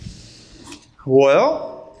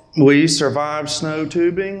Well, we survived snow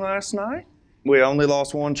tubing last night. We only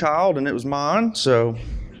lost one child, and it was mine, so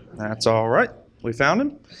that's all right. We found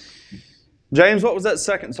him. James, what was that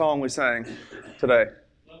second song we sang today?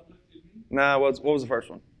 Nah, what was the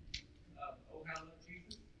first one?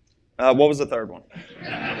 What was the third one?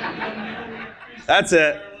 That's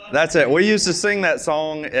it. We used to sing that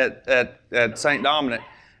song at St. Dominic,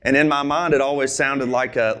 and in my mind, it always sounded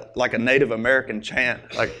like a Native American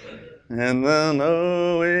chant, like, and then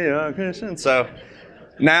oh, we are Christians. So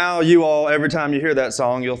now you all, every time you hear that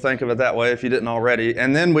song, you'll think of it that way if you didn't already.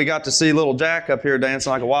 And then we got to see little Jack up here dancing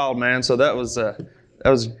like a wild man, so that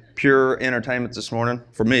was pure entertainment this morning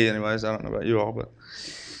for me, anyways. I don't know about you all, but.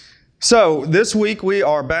 So this week we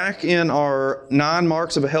are back in our 9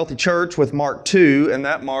 marks of a healthy church with Mark 2, and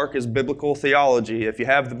that mark is biblical theology. If you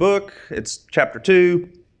have the book, it's chapter 2,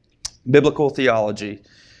 biblical theology.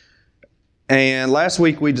 And last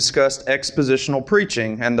week we discussed expositional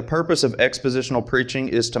preaching, and the purpose of expositional preaching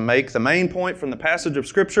is to make the main point from the passage of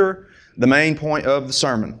Scripture the main point of the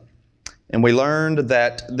sermon. And we learned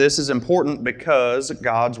that this is important because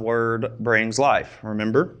God's Word brings life,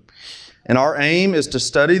 remember? And our aim is to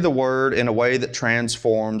study the Word in a way that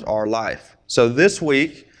transforms our life. So this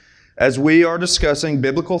week, as we are discussing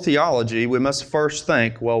biblical theology, we must first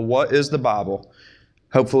think, well, what is the Bible?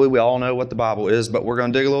 Hopefully we all know what the Bible is, but we're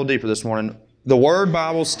going to dig a little deeper this morning. The word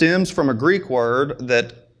Bible stems from a Greek word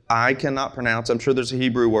that I cannot pronounce. I'm sure there's a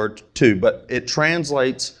Hebrew word too, but it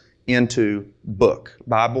translates into book.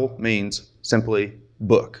 Bible means simply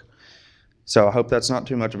book. So I hope that's not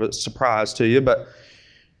too much of a surprise to you, But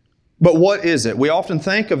what is it? We often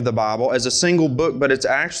think of the Bible as a single book, but it's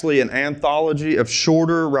actually an anthology of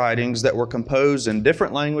shorter writings that were composed in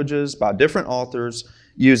different languages by different authors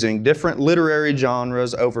using different literary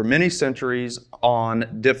genres over many centuries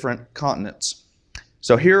on different continents.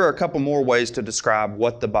 So here are a couple more ways to describe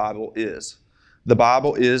what the Bible is. The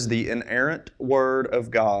Bible is the inerrant Word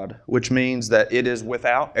of God, which means that it is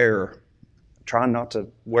without error. I'm trying not to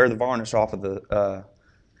wear the varnish off of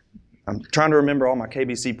I'm trying to remember all my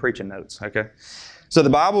KBC preaching notes, okay? So the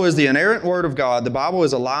Bible is the inerrant Word of God. The Bible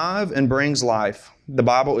is alive and brings life. The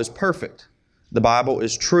Bible is perfect. The Bible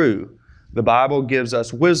is true. The Bible gives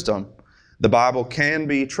us wisdom. The Bible can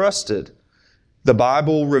be trusted. The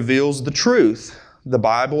Bible reveals the truth. The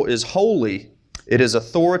Bible is holy. It is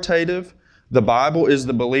authoritative. The Bible is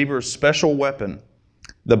the believer's special weapon.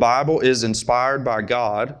 The Bible is inspired by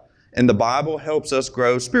God, and the Bible helps us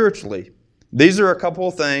grow spiritually. These are a couple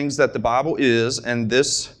of things that the Bible is, and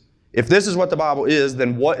if this is what the Bible is,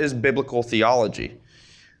 then what is biblical theology?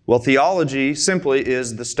 Well, theology simply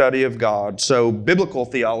is the study of God. So biblical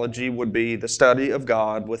theology would be the study of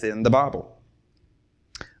God within the Bible.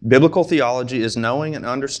 Biblical theology is knowing and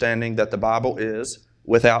understanding that the Bible is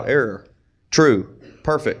without error, true,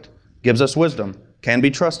 perfect, gives us wisdom, can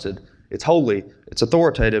be trusted, it's holy, it's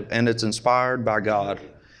authoritative, and it's inspired by God.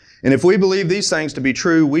 And if we believe these things to be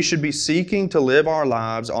true, we should be seeking to live our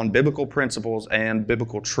lives on biblical principles and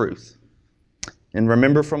biblical truth. And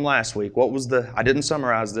remember from last week, I didn't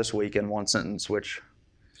summarize this week in one sentence, which,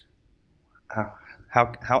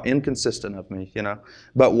 how inconsistent of me, you know.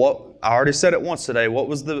 But I already said it once today. What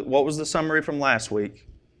was the summary from last week?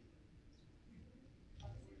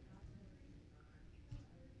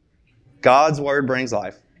 God's Word brings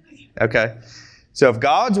life. Okay. So if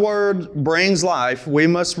God's Word brings life, we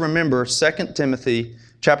must remember 2 Timothy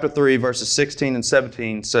chapter 3, verses 16 and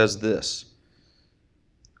 17 says this.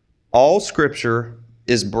 All Scripture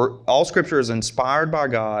is inspired by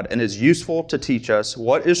God and is useful to teach us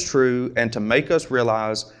what is true and to make us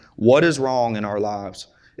realize what is wrong in our lives.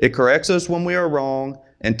 It corrects us when we are wrong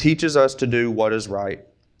and teaches us to do what is right.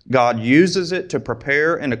 God uses it to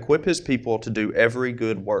prepare and equip His people to do every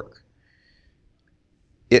good work.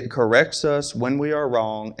 It corrects us when we are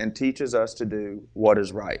wrong and teaches us to do what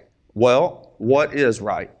is right. Well, what is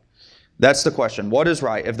right? That's the question. What is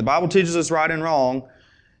right? If the Bible teaches us right and wrong,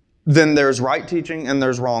 then there's right teaching and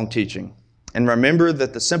there's wrong teaching. And remember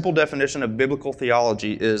that the simple definition of biblical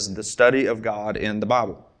theology is the study of God in the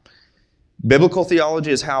Bible. Biblical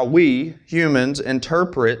theology is how we, humans,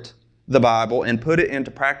 interpret the Bible and put it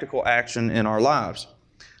into practical action in our lives.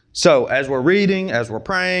 So, as we're reading, as we're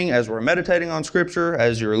praying, as we're meditating on Scripture,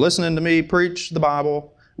 as you're listening to me preach the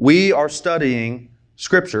Bible, we are studying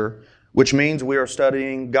Scripture, which means we are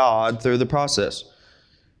studying God through the process.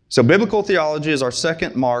 So, biblical theology is our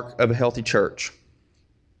second mark of a healthy church.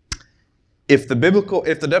 If the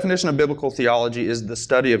definition of biblical theology is the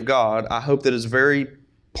study of God, I hope that it's very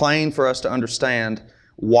plain for us to understand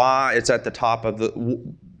why it's at the top of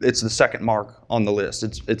it's the second mark on the list.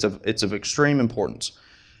 It's of extreme importance.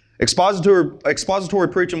 Expository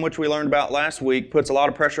preaching, which we learned about last week, puts a lot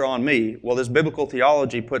of pressure on me. Well, this biblical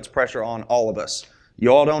theology puts pressure on all of us.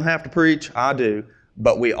 You all don't have to preach, I do,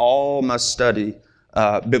 but we all must study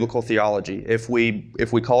biblical theology. If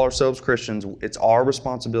we call ourselves Christians, it's our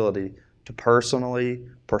responsibility to personally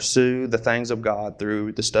pursue the things of God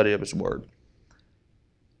through the study of His Word.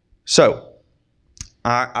 So,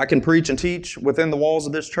 I can preach and teach within the walls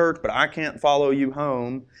of this church, but I can't follow you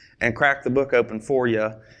home and crack the book open for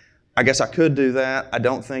you. I guess I could do that. I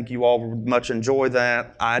don't think you all would much enjoy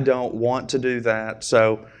that. I don't want to do that.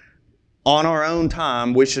 So, on our own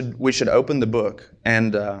time, we should open the book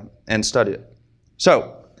and study it.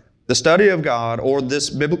 So, the study of God, or this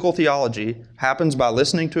biblical theology, happens by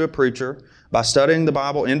listening to a preacher, by studying the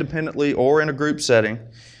Bible independently or in a group setting.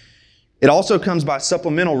 It also comes by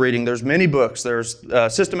supplemental reading. There's many books. There's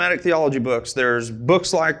systematic theology books. There's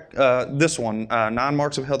books like this one, 9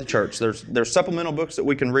 Marks of a Healthy Church. There's supplemental books that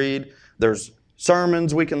we can read. There's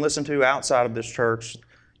sermons we can listen to outside of this church.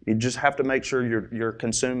 You just have to make sure you're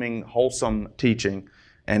consuming wholesome teaching.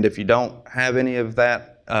 And if you don't have any of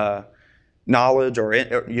that knowledge, or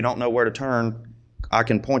you don't know where to turn, I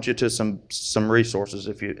can point you to some resources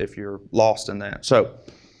if you're lost in that. So,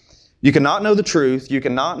 you cannot know the truth, you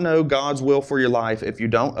cannot know God's will for your life if you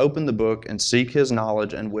don't open the book and seek His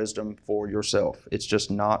knowledge and wisdom for yourself. It's just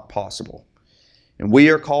not possible. And we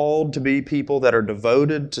are called to be people that are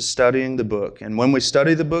devoted to studying the book. And when we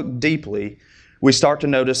study the book deeply, we start to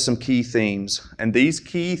notice some key themes. And these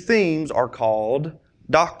key themes are called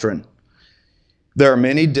doctrine. There are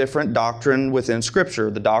many different doctrine within Scripture.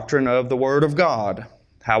 The doctrine of the Word of God.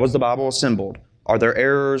 How is the Bible assembled? Are there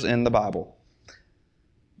errors in the Bible?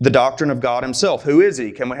 The doctrine of God Himself. Who is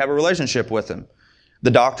He? Can we have a relationship with Him? The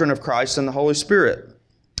doctrine of Christ and the Holy Spirit.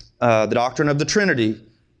 The doctrine of the Trinity.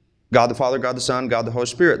 God the Father, God the Son, God the Holy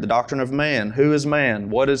Spirit. The doctrine of man. Who is man?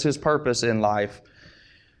 What is his purpose in life?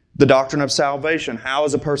 The doctrine of salvation. How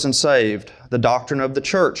is a person saved? The doctrine of the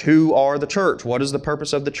church. Who are the church? What is the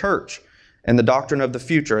purpose of the church? And the doctrine of the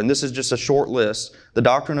future. And this is just a short list. The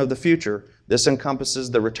doctrine of the future. This encompasses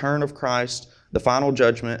the return of Christ, the final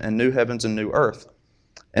judgment, and new heavens and new earth.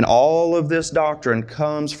 And all of this doctrine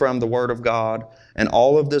comes from the Word of God, and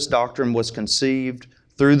all of this doctrine was conceived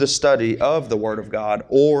through the study of the Word of God,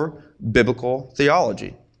 or biblical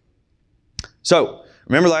theology. So,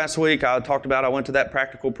 remember last week I talked about I went to that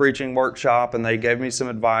practical preaching workshop, and they gave me some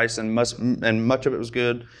advice, and much of it was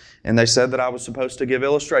good. And they said that I was supposed to give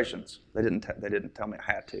illustrations. They didn't tell me I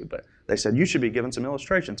had to, but they said you should be giving some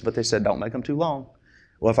illustrations. But they said don't make them too long.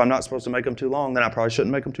 Well, if I'm not supposed to make them too long, then I probably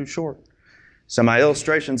shouldn't make them too short. So my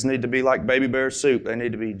illustrations need to be like baby bear soup. They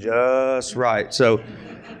need to be just right. So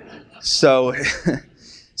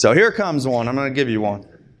here comes one. I'm going to give you one.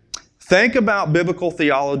 Think about biblical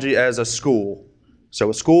theology as a school. So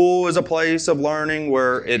a school is a place of learning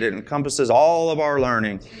where it encompasses all of our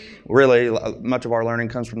learning. Really, much of our learning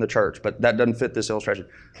comes from the church, but that doesn't fit this illustration.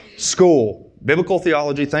 School. Biblical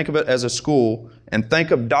theology, think of it as a school, and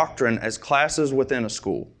think of doctrine as classes within a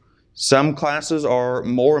school. Some classes are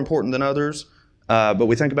more important than others. But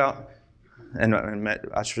we think about, and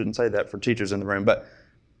I shouldn't say that for teachers in the room, but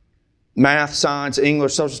math, science,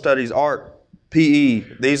 English, social studies, art,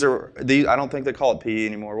 PE, these I don't think they call it PE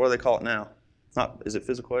anymore. What do they call it now? Is it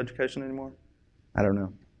physical education anymore? I don't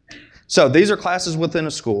know. So these are classes within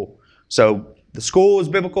a school. So the school is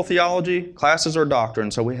biblical theology, classes are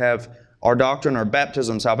doctrine. So we have our doctrine, our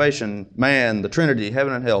baptism, salvation, man, the Trinity,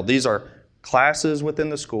 heaven and hell. These are classes within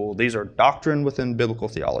the school. These are doctrine within biblical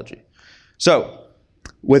theology. So,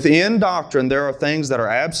 within doctrine, there are things that are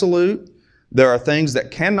absolute, there are things that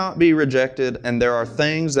cannot be rejected, and there are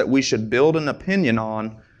things that we should build an opinion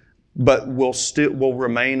on, but will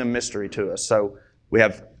remain a mystery to us. So, we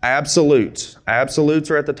have absolutes. Absolutes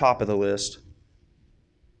are at the top of the list.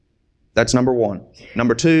 That's number one.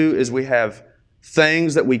 Number two is we have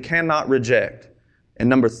things that we cannot reject. And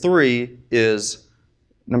number three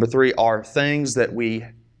are things that we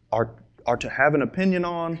are to have an opinion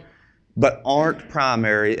on, but aren't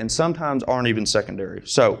primary and sometimes aren't even secondary.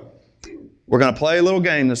 So, we're going to play a little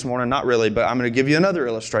game this morning. Not really, but I'm going to give you another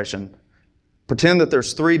illustration. Pretend that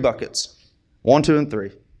there's 3 buckets. 1, 2, and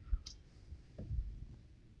 3.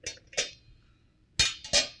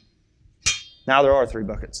 Now there are 3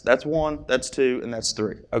 buckets. That's 1, that's 2, and that's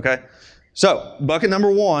 3. Okay? So, bucket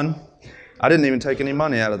number 1, I didn't even take any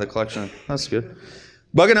money out of the collection. That's good.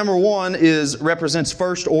 Bucket number 1 represents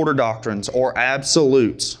first order doctrines or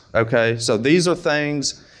absolutes. Okay? So these are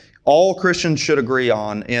things all Christians should agree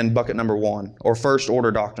on in bucket number 1, or first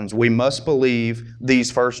order doctrines. We must believe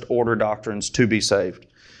these first order doctrines to be saved.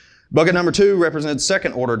 Bucket number 2 represents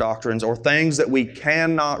second order doctrines, or things that we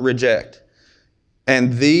cannot reject.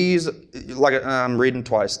 And these, like I'm reading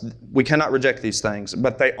twice, we cannot reject these things,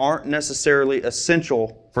 but they aren't necessarily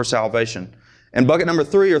essential for salvation. And bucket number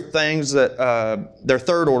 3 are things that they're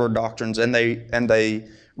third order doctrines, and they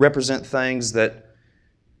represent things that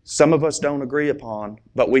some of us don't agree upon,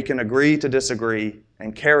 but we can agree to disagree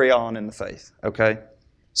and carry on in the faith. Okay?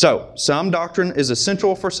 So, some doctrine is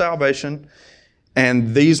essential for salvation,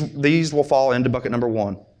 and these will fall into bucket number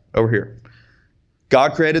 1 over here.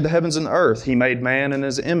 God created the heavens and the earth. He made man in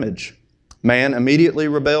His image. Man immediately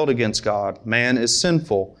rebelled against God. Man is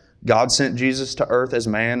sinful. God sent Jesus to earth as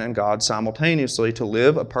man and God simultaneously to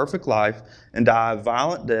live a perfect life and die a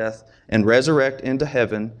violent death and resurrect into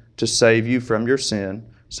heaven to save you from your sin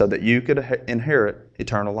so that you could inherit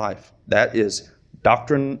eternal life. That is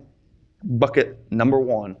doctrine bucket number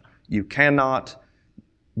 1. You cannot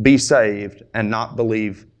be saved and not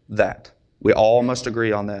believe that. We all must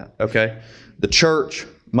agree on that, okay? The church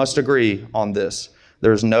must agree on this.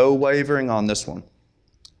 There's no wavering on this one.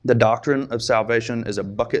 The doctrine of salvation is a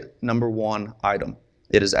bucket number 1 item.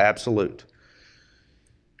 It is absolute.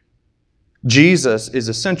 Jesus is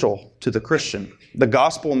essential to the Christian. The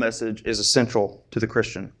gospel message is essential to the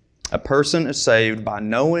Christian. A person is saved by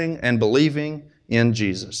knowing and believing in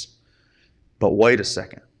Jesus. But wait a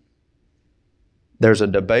second. There's a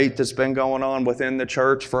debate that's been going on within the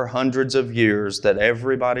church for hundreds of years that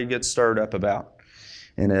everybody gets stirred up about.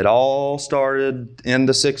 And it all started in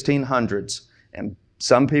the 1600s. And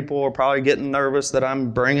some people are probably getting nervous that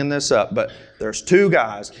I'm bringing this up, but there's 2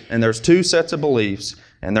 guys and there's 2 sets of beliefs,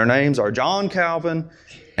 and their names are John Calvin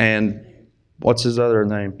and what's his other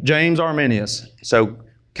name? James Arminius. So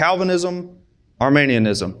Calvinism,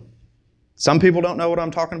 Arminianism. Some people don't know what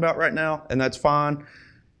I'm talking about right now, and that's fine.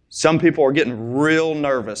 Some people are getting real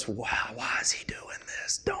nervous. Wow, why is he doing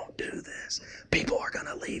this? Don't do this. People are going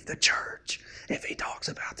to leave the church if he talks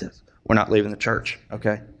about this. We're not leaving the church,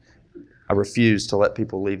 okay? I refuse to let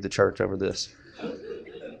people leave the church over this.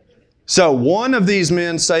 So one of these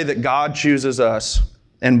men say that God chooses us,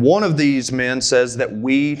 and one of these men says that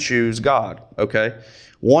we choose God, okay?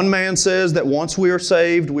 One man says that once we are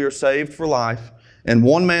saved for life, and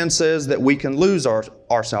one man says that we can lose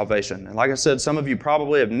our salvation. And like I said, some of you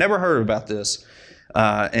probably have never heard about this,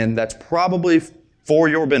 and that's probably for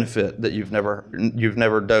your benefit that you've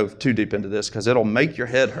never dove too deep into this, because it'll make your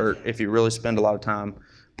head hurt if you really spend a lot of time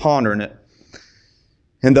pondering it.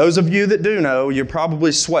 And those of you that do know, you're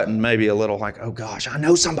probably sweating maybe a little like, oh gosh, I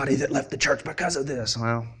know somebody that left the church because of this.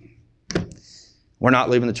 Well, we're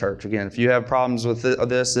not leaving the church. Again, if you have problems with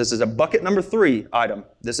this is a bucket number 3 item.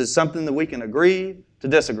 This is something that we can agree to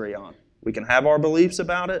disagree on. We can have our beliefs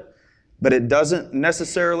about it, but it doesn't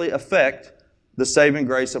necessarily affect the saving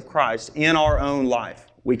grace of Christ in our own life.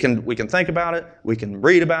 We can think about it. We can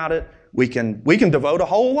read about it. We can devote a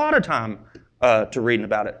whole lot of time to reading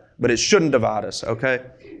about it, but it shouldn't divide us, okay?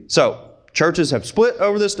 So, churches have split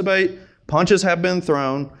over this debate, punches have been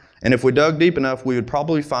thrown, and if we dug deep enough, we would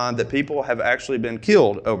probably find that people have actually been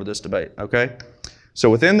killed over this debate, okay?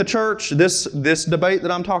 So within the church, this debate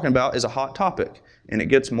that I'm talking about is a hot topic, and it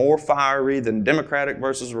gets more fiery than Democratic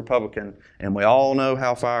versus Republican, and we all know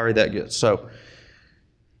how fiery that gets. So,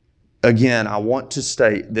 again, I want to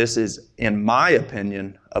state this is, in my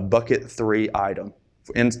opinion, a bucket 3 item.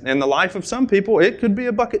 In the life of some people, it could be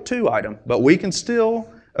a bucket 2 item, but we can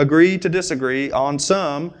still agree to disagree on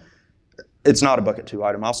some. It's not a bucket 2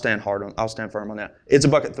 item. I'll stand firm on that. It's a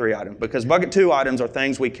bucket 3 item, because bucket 2 items are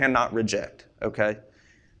things we cannot reject, okay?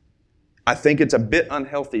 I think it's a bit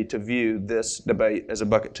unhealthy to view this debate as a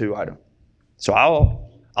bucket 2 item. So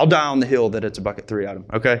I'll die on the hill that it's a bucket 3 item,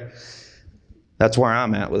 okay? That's where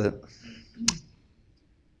I'm at with it.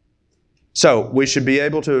 So we should be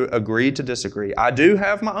able to agree to disagree. I do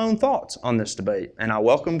have my own thoughts on this debate, and I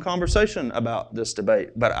welcome conversation about this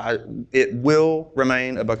debate, but it will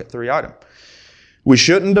remain a bucket 3 item. We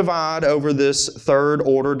shouldn't divide over this third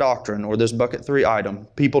order doctrine or this bucket 3 item.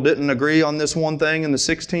 People didn't agree on this one thing in the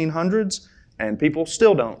 1600s, and people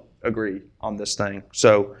still don't agree on this thing.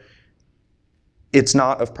 So it's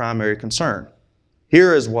not of primary concern.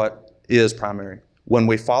 Here is what is primary. When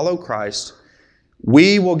we follow Christ,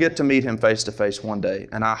 we will get to meet Him face to face one day.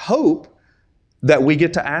 And I hope that we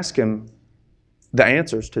get to ask Him the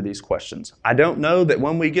answers to these questions. I don't know that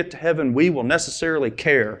when we get to heaven, we will necessarily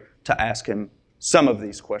care to ask Him some of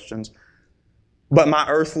these questions. But my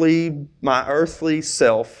earthly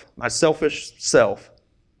self, my selfish self,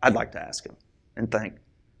 I'd like to ask Him and think,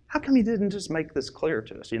 how come He didn't just make this clear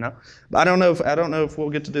to us, you know? I don't know if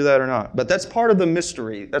we'll get to do that or not. But that's part of the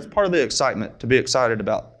mystery. That's part of the excitement, to be excited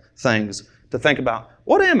about things to think about,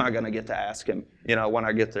 what am I going to get to ask him, when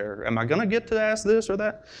I get there? Am I going to get to ask this or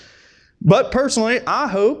that? But personally, I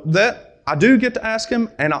hope that I do get to ask him,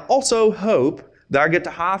 and I also hope that I get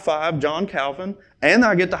to high-five John Calvin, and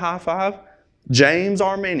I get to high-five James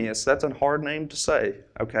Arminius. That's a hard name to say,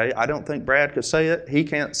 okay? I don't think Brad could say it. He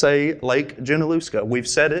can't say Lake Junaluska. We've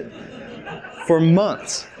said it for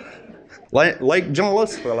months. Lake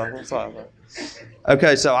Junaluska.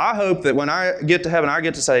 Okay, so I hope that when I get to heaven, I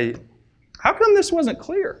get to say, how come this wasn't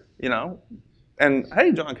clear, And,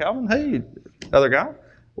 hey, John Calvin, hey, other guy,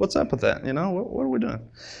 what's up with that? What are we doing?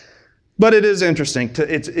 But it is interesting.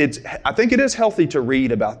 I think it is healthy to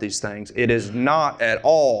read about these things. It is not at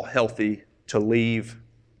all healthy to leave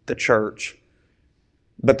the church.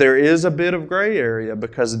 But there is a bit of gray area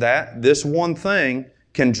because this one thing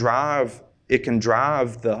can drive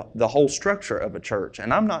the whole structure of a church.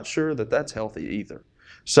 And I'm not sure that that's healthy either.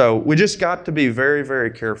 So we just got to be very,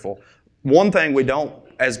 very careful. One thing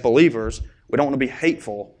as believers, we don't want to be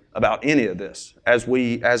hateful about any of this. As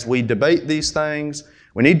we debate these things,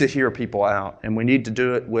 we need to hear people out, and we need to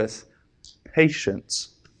do it with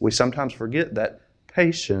patience. We sometimes forget that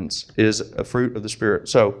patience is a fruit of the Spirit.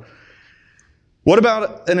 So, what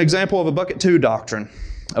about an example of a bucket 2 doctrine?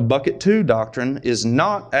 A bucket 2 doctrine is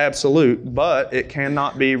not absolute, but it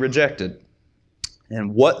cannot be rejected.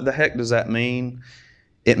 And what the heck does that mean?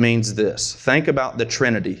 It means this. Think about the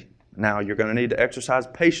Trinity. Now, you're going to need to exercise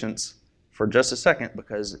patience for just a second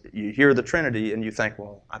because you hear the Trinity and you think,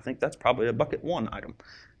 well, I think that's probably a bucket 1 item.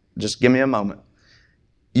 Just give me a moment.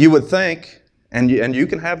 You would think, and you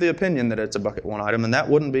can have the opinion that it's a bucket 1 item, and that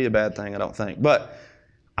wouldn't be a bad thing, I don't think. But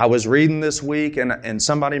I was reading this week, and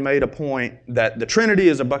somebody made a point that the Trinity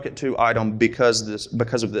is a bucket 2 item because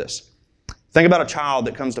of this. Think about a child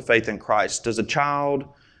that comes to faith in Christ. Does a child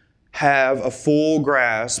have a full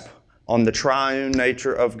grasp on the triune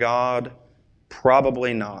nature of God?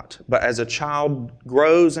 Probably not. But as a child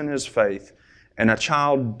grows in his faith and a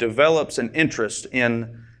child develops an interest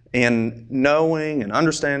in knowing and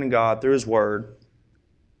understanding God through His Word,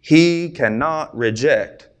 he cannot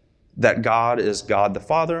reject that God is God the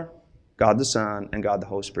Father, God the Son, and God the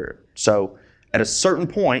Holy Spirit. So at a certain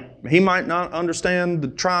point, he might not understand the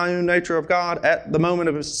triune nature of God at the moment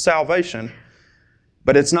of his salvation,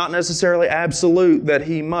 but it's not necessarily absolute that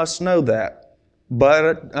he must know that.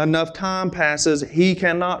 But enough time passes, he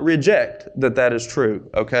cannot reject that is true,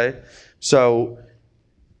 okay? So,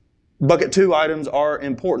 bucket 2 items are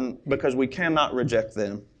important because we cannot reject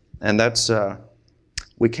them. And that's,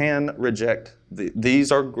 we can reject,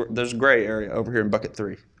 there's gray area over here in bucket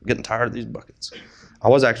 3. I'm getting tired of these buckets. I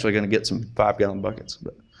was actually going to get some 5-gallon buckets.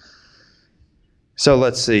 So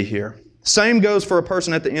let's see here. Same goes for a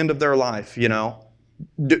person at the end of their life,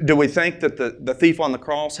 Do we think that the thief on the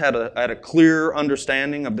cross had a clear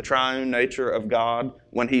understanding of the triune nature of God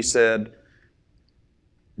when he said,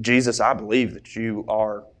 Jesus, I believe that you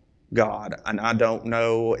are God, and I don't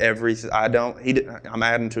know everything. I'm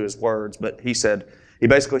adding to his words, but he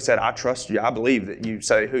basically said, I trust you. I believe that you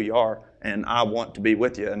say who you are, and I want to be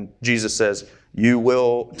with you. And Jesus says,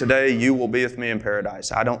 today you will be with me in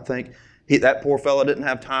paradise. I don't think that poor fellow didn't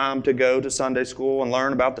have time to go to Sunday school and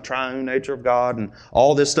learn about the triune nature of God, and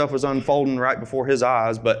all this stuff was unfolding right before his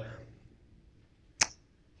eyes. But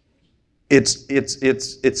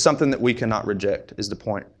it's something that we cannot reject, is the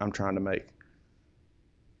point I'm trying to make.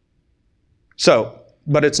 So,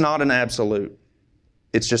 but it's not an absolute.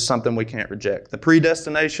 It's just something we can't reject. The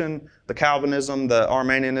predestination, the Calvinism, the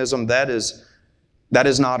Arminianism, that is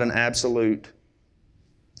not an absolute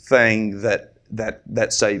thing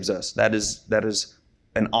that saves us. That is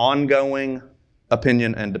an ongoing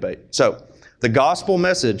opinion and debate. So, the gospel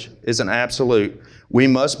message is an absolute. We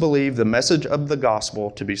must believe the message of the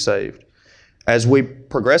gospel to be saved. As we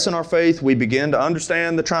progress in our faith, we begin to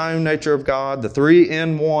understand the triune nature of God, the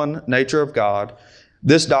 3-in-1 nature of God.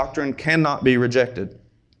 This doctrine cannot be rejected.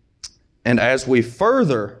 And as we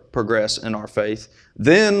further progress in our faith,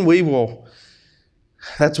 then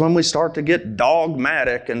that's when we start to get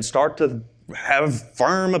dogmatic and start to have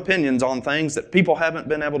firm opinions on things that people haven't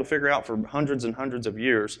been able to figure out for hundreds and hundreds of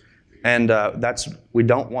years. And we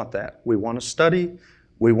don't want that. We want to study.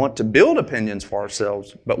 We want to build opinions for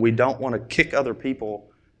ourselves, but we don't want to kick other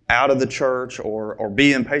people out of the church or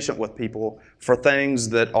be impatient with people for things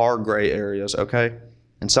that are gray areas, okay?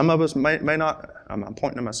 And some of us may not, I'm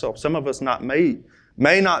pointing to myself, some of us may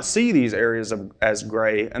not see these areas as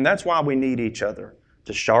gray, and that's why we need each other,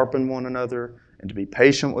 to sharpen one another and to be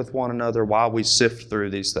patient with one another while we sift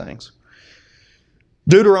through these things.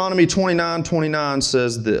 Deuteronomy 29:29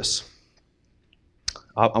 says this.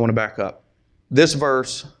 I want to back up. This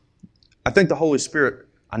verse, I think the Holy Spirit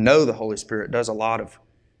I know the Holy Spirit does a lot of,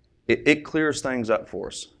 it clears things up for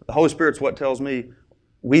us. The Holy Spirit's what tells me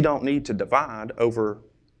we don't need to divide over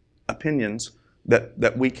opinions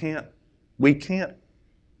that we can't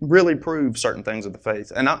really prove certain things of the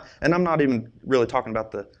faith. And I'm not even really talking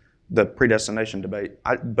about the predestination debate,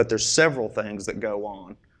 but there's several things that go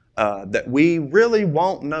on that we really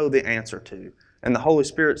won't know the answer to. And the Holy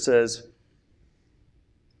Spirit says,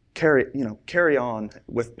 carry on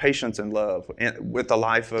with patience and love, and with the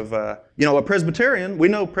life of, a Presbyterian. We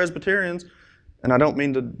know Presbyterians, and I don't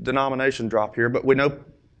mean to denomination drop here, but we know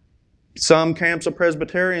some camps of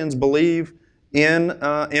Presbyterians believe in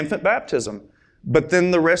infant baptism. But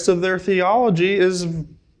then the rest of their theology is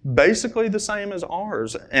basically the same as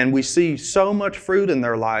ours. And we see so much fruit in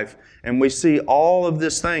their life, and we see all of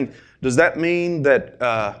this thing. Does that mean that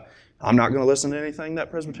I'm not going to listen to anything that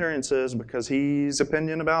Presbyterian says because his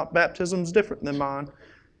opinion about baptism is different than mine?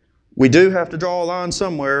 We do have to draw a line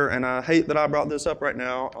somewhere, and I hate that I brought this up right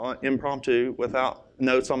now, impromptu, without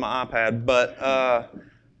notes on my iPad,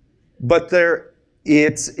 but there,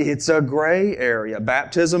 it's a gray area.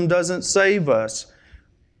 Baptism doesn't save us.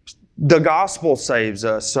 The gospel saves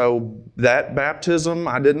us. So that baptism,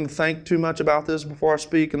 I didn't think too much about this before I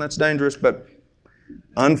speak, and that's dangerous, but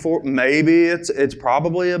maybe it's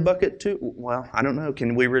probably a bucket too. Well, I don't know.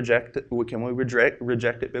 Can we reject it? Can we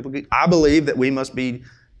reject it biblically? I believe that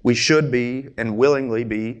we should be and willingly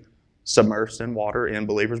be submersed in water in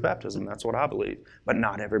believers' baptism. That's what I believe. But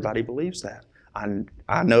not everybody believes that.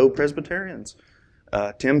 I know Presbyterians.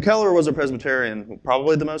 Tim Keller was a Presbyterian,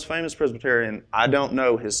 probably the most famous Presbyterian. I don't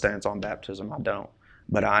know his stance on baptism. I don't.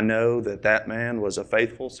 But I know that man was a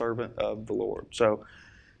faithful servant of the Lord. So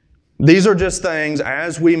these are just things,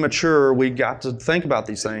 as we mature, we've got to think about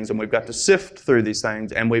these things, and we've got to sift through these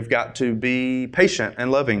things, and we've got to be patient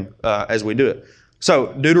and loving as we do it.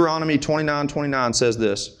 So Deuteronomy 29:29 says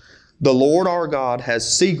this, "The Lord our God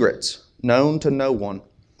has secrets known to no one.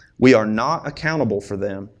 We are not accountable for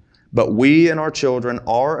them, but we and our children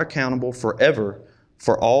are accountable forever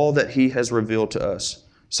for all that He has revealed to us,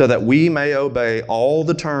 so that we may obey all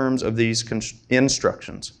the terms of these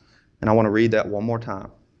instructions." And I want to read that one more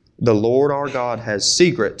time. "The Lord our God has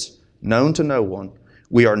secrets known to no one.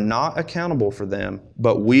 We are not accountable for them,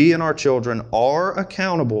 but we and our children are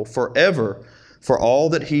accountable forever for all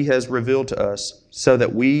that He has revealed to us, so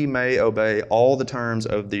that we may obey all the terms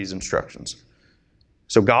of these instructions."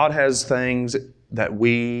 So God has things that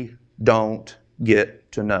we don't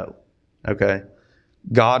get to know, okay?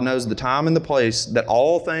 God knows the time and the place that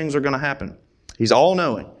all things are going to happen. He's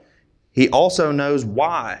all-knowing. He also knows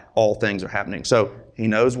why all things are happening. So He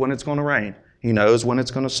knows when it's going to rain. He knows when it's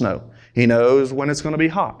going to snow. He knows when it's going to be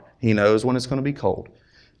hot. He knows when it's going to be cold.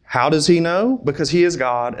 How does He know? Because He is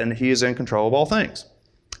God and He is in control of all things.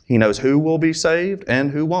 He knows who will be saved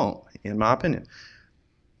and who won't, in my opinion.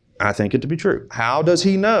 I think it to be true. How does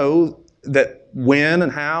He know that when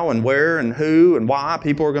and how and where and who and why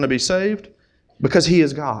people are going to be saved? Because He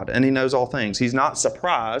is God and He knows all things. He's not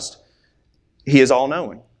surprised. He is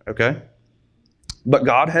all-knowing, okay? But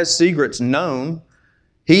God has secrets known.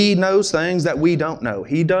 He knows things that we don't know.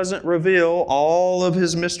 He doesn't reveal all of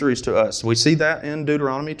His mysteries to us. We see that in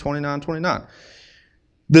Deuteronomy 29:29.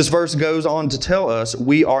 This verse goes on to tell us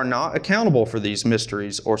we are not accountable for these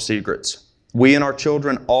mysteries or secrets. We and our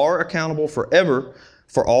children are accountable forever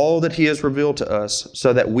for all that He has revealed to us,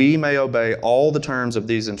 so that we may obey all the terms of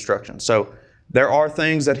these instructions. So there are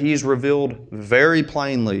things that He's revealed very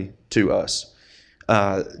plainly to us.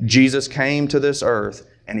 Jesus came to this earth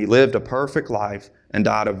and He lived a perfect life and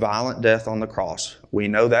died a violent death on the cross. We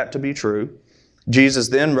know that to be true. Jesus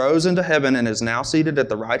then rose into heaven and is now seated at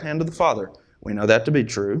the right hand of the Father. We know that to be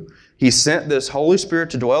true. He sent this Holy Spirit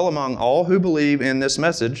to dwell among all who believe in this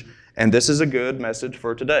message, and this is a good message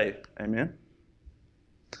for today. Amen.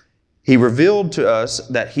 He revealed to us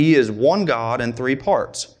that He is one God in three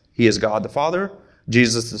parts. He is God the Father,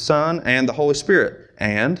 Jesus the Son, and the Holy Spirit.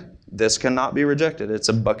 And this cannot be rejected. It's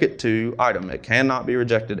a bucket 2 item. It cannot be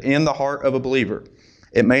rejected in the heart of a believer.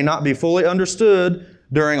 It may not be fully understood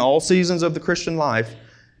during all seasons of the Christian life,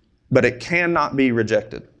 but it cannot be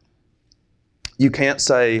rejected. You can't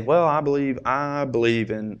say, well, I believe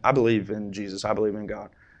in Jesus, I believe in God,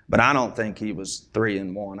 but I don't think He was 3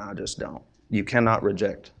 in 1. I just don't. You cannot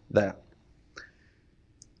reject that.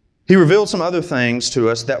 He revealed some other things to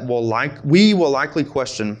us that we will likely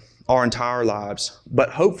question our entire lives, but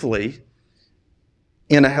hopefully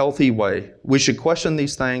in a healthy way. We should question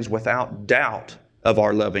these things without doubt of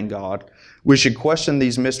our loving God. We should question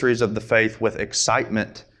these mysteries of the faith with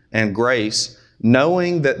excitement and grace,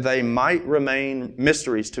 knowing that they might remain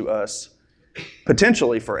mysteries to us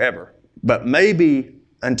potentially forever, but maybe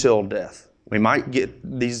until death. We might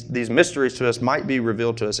get these mysteries to us might be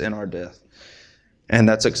revealed to us in our death. And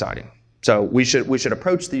that's exciting. So we should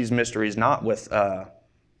approach these mysteries not with a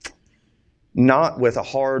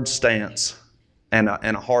hard stance and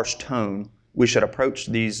a harsh tone. We should approach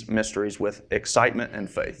these mysteries with excitement and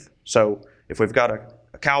faith. So if we've got a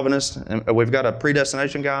Calvinist and we've got a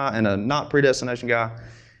predestination guy and a not predestination guy,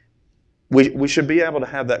 we should be able to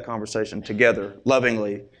have that conversation together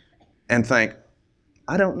lovingly and think,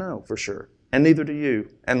 I don't know for sure, and neither do you.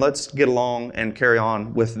 And let's get along and carry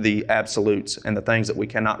on with the absolutes and the things that we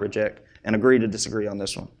cannot reject and agree to disagree on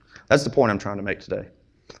this one. That's the point I'm trying to make today.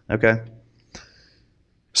 Okay?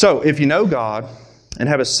 So if you know God and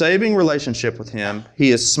have a saving relationship with Him,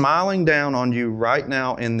 He is smiling down on you right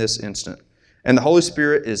now in this instant. And the Holy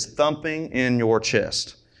Spirit is thumping in your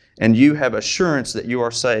chest. And you have assurance that you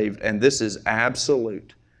are saved. And this is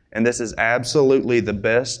absolute. And this is absolutely the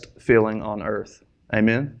best feeling on earth.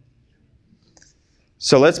 Amen?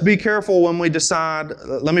 So let's be careful when we decide.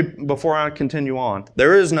 Before I continue on,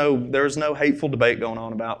 there is no hateful debate going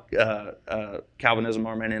on about Calvinism,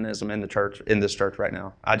 Arminianism in this church right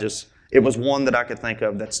now. It was one that I could think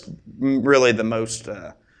of that's really the most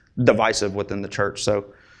divisive within the church.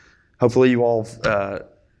 So hopefully you all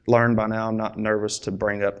learned by now I'm not nervous to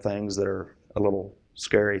bring up things that are a little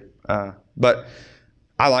scary. But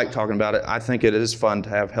I like talking about it. I think it is fun to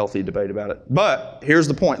have healthy debate about it. But here's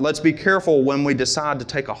the point. Let's be careful when we decide to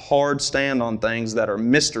take a hard stand on things that are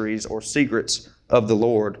mysteries or secrets of the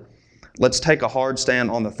Lord. Let's take a hard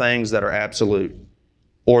stand on the things that are absolute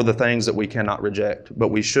or the things that we cannot reject. But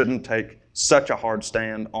we shouldn't take such a hard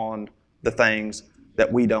stand on the things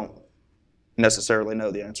that we don't necessarily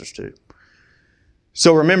know the answers to.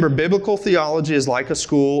 So remember, biblical theology is like a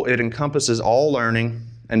school. It encompasses all learning.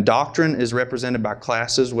 And doctrine is represented by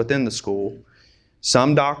classes within the school.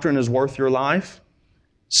 Some doctrine is worth your life.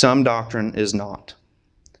 Some doctrine is not.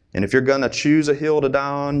 And if you're going to choose a hill to die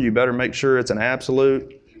on, you better make sure it's an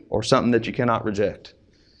absolute or something that you cannot reject.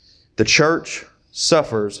 The church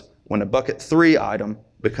suffers when a bucket 3 item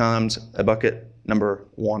becomes a bucket number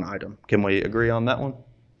 1 item. Can we agree on that one?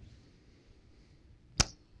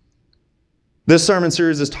 This sermon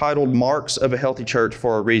series is titled Marks of a Healthy Church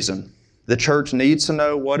for a reason. The church needs to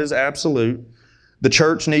know what is absolute. The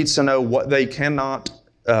church needs to know what they cannot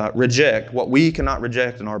reject, what we cannot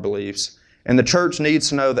reject in our beliefs. And the church needs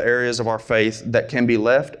to know the areas of our faith that can be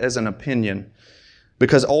left as an opinion,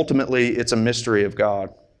 because ultimately it's a mystery of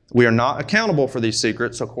God. We are not accountable for these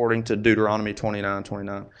secrets according to Deuteronomy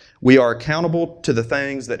 29:29. We are accountable to the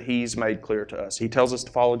things that He's made clear to us. He tells us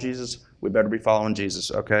to follow Jesus. We better be following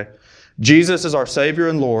Jesus, okay? Jesus is our Savior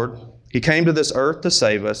and Lord. He came to this earth to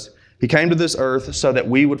save us. He came to this earth so that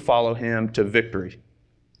we would follow Him to victory.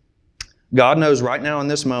 God knows right now in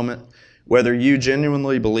this moment whether you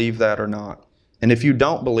genuinely believe that or not. And if you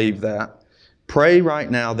don't believe that, pray right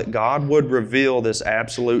now that God would reveal this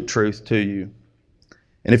absolute truth to you.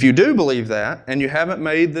 And if you do believe that, and you haven't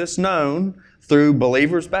made this known through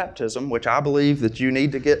believer's baptism, which I believe that you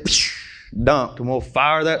need to get dunked, and we'll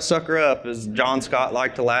fire that sucker up, as John Scott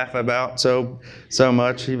liked to laugh about so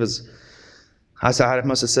much. I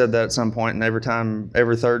must have said that at some point, and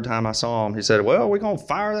every third time I saw him, he said, well, we're going to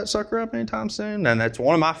fire that sucker up anytime soon. And that's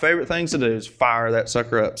one of my favorite things to do, is fire that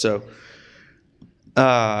sucker up. So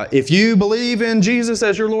if you believe in Jesus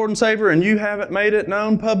as your Lord and Savior and you haven't made it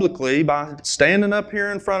known publicly by standing up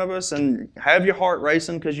here in front of us and have your heart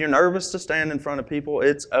racing because you're nervous to stand in front of people,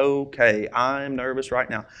 it's okay. I'm nervous right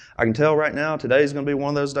now. I can tell right now today's going to be one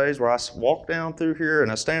of those days where I walk down through here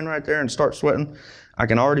and I stand right there and start sweating. I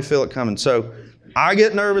can already feel it coming. So I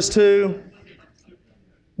get nervous too.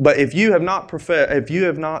 But if you have not if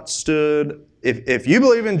you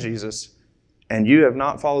believe in Jesus and you have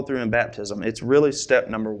not followed through in baptism, it's really step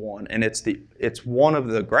number 1. And it's one of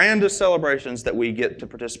the grandest celebrations that we get to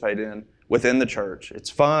participate in within the church. It's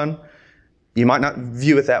fun. You might not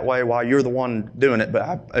view it that way while you're the one doing it, but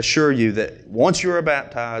I assure you that once you're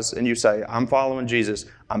baptized and you say, I'm following Jesus,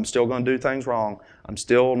 I'm still going to do things wrong, I'm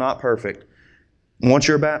still not perfect. Once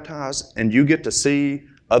you're baptized and you get to see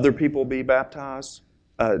other people be baptized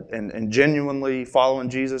and genuinely following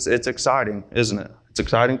Jesus, it's exciting, isn't it? It's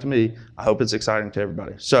exciting to me. I hope it's exciting to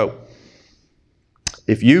everybody. So,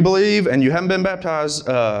 if you believe and you haven't been baptized,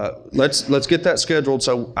 let's get that scheduled.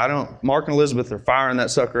 So Mark and Elizabeth are firing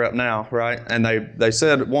that sucker up now, right? And they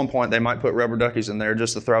said at one point they might put rubber duckies in there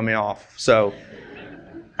just to throw me off. So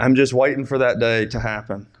I'm just waiting for that day to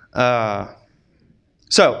happen.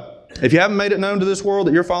 So if you haven't made it known to this world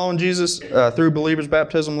that you're following Jesus through believer's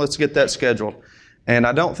baptism, let's get that scheduled. And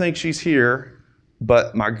I don't think she's here,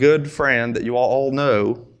 but my good friend that you all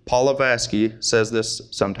know, Paula Vasky says this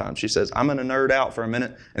sometimes. She says, I'm going to nerd out for a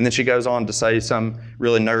minute, and then she goes on to say some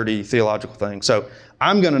really nerdy theological thing. So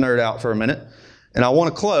I'm going to nerd out for a minute, and I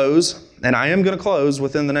want to close, and I am going to close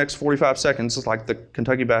within the next 45 seconds, like the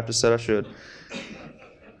Kentucky Baptist said I should.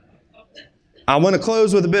 I want to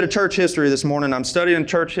close with a bit of church history this morning. I'm studying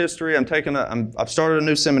church history. I've started a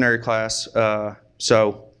new seminary class,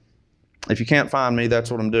 so if you can't find me, that's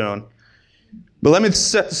what I'm doing. But let me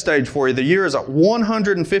set the stage for you. The year is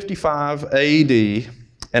 155 AD,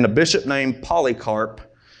 and a bishop named Polycarp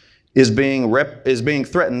is being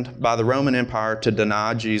threatened by the Roman Empire to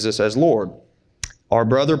deny Jesus as Lord. Our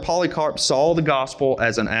brother Polycarp saw the gospel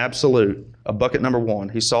as an absolute, a bucket number one.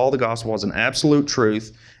 He saw the gospel as an absolute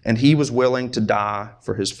truth, and he was willing to die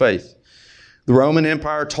for his faith. The Roman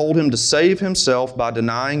Empire told him to save himself by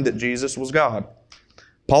denying that Jesus was God.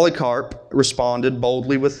 Polycarp responded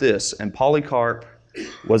boldly with this, and Polycarp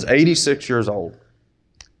was 86 years old.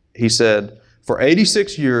 He said, "For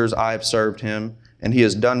 86 years I have served him, and he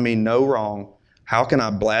has done me no wrong. How can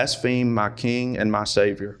I blaspheme my King and my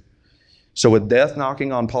Savior?" So with death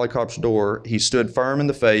knocking on Polycarp's door, he stood firm in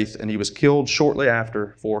the faith, and he was killed shortly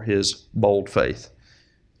after for his bold faith.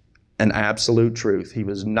 An absolute truth. He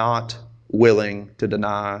was not willing to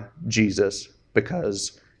deny Jesus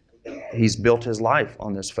because he's built his life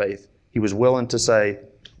on this faith. He was willing to say,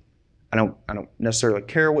 I don't necessarily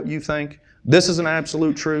care what you think. This is an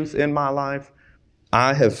absolute truth in my life.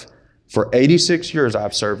 For 86 years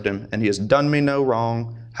I've served him, and he has done me no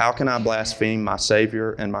wrong. How can I blaspheme my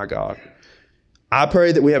Savior and my God? I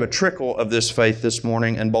pray that we have a trickle of this faith this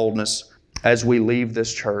morning and boldness as we leave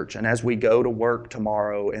this church and as we go to work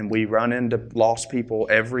tomorrow and we run into lost people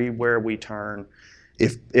everywhere we turn.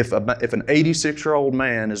 If an 86-year-old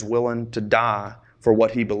man is willing to die for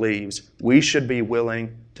what he believes, we should be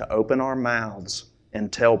willing to open our mouths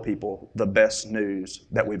and tell people the best news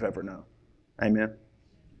that we've ever known. Amen.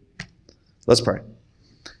 Let's pray.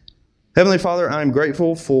 Heavenly Father, I am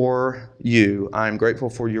grateful for you. I am grateful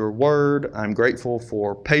for your word. I'm grateful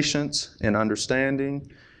for patience and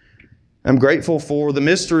understanding. I'm grateful for the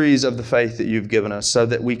mysteries of the faith that you've given us so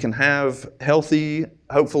that we can have healthy,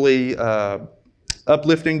 hopefully,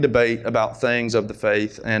 uplifting debate about things of the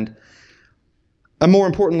faith. And I more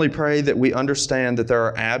importantly pray that we understand that there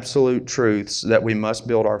are absolute truths that we must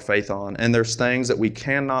build our faith on. And there's things that we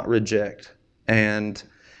cannot reject. And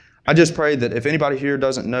I just pray that if anybody here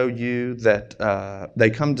doesn't know you, that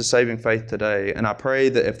they come to saving faith today. And I pray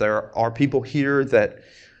that if there are people here that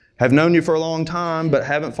have known you for a long time but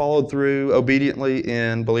haven't followed through obediently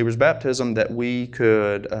in believer's baptism, that we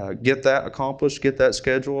could get that accomplished, get that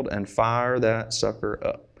scheduled, and fire that sucker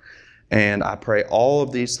up. And I pray all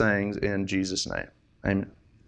of these things in Jesus' name. Amen.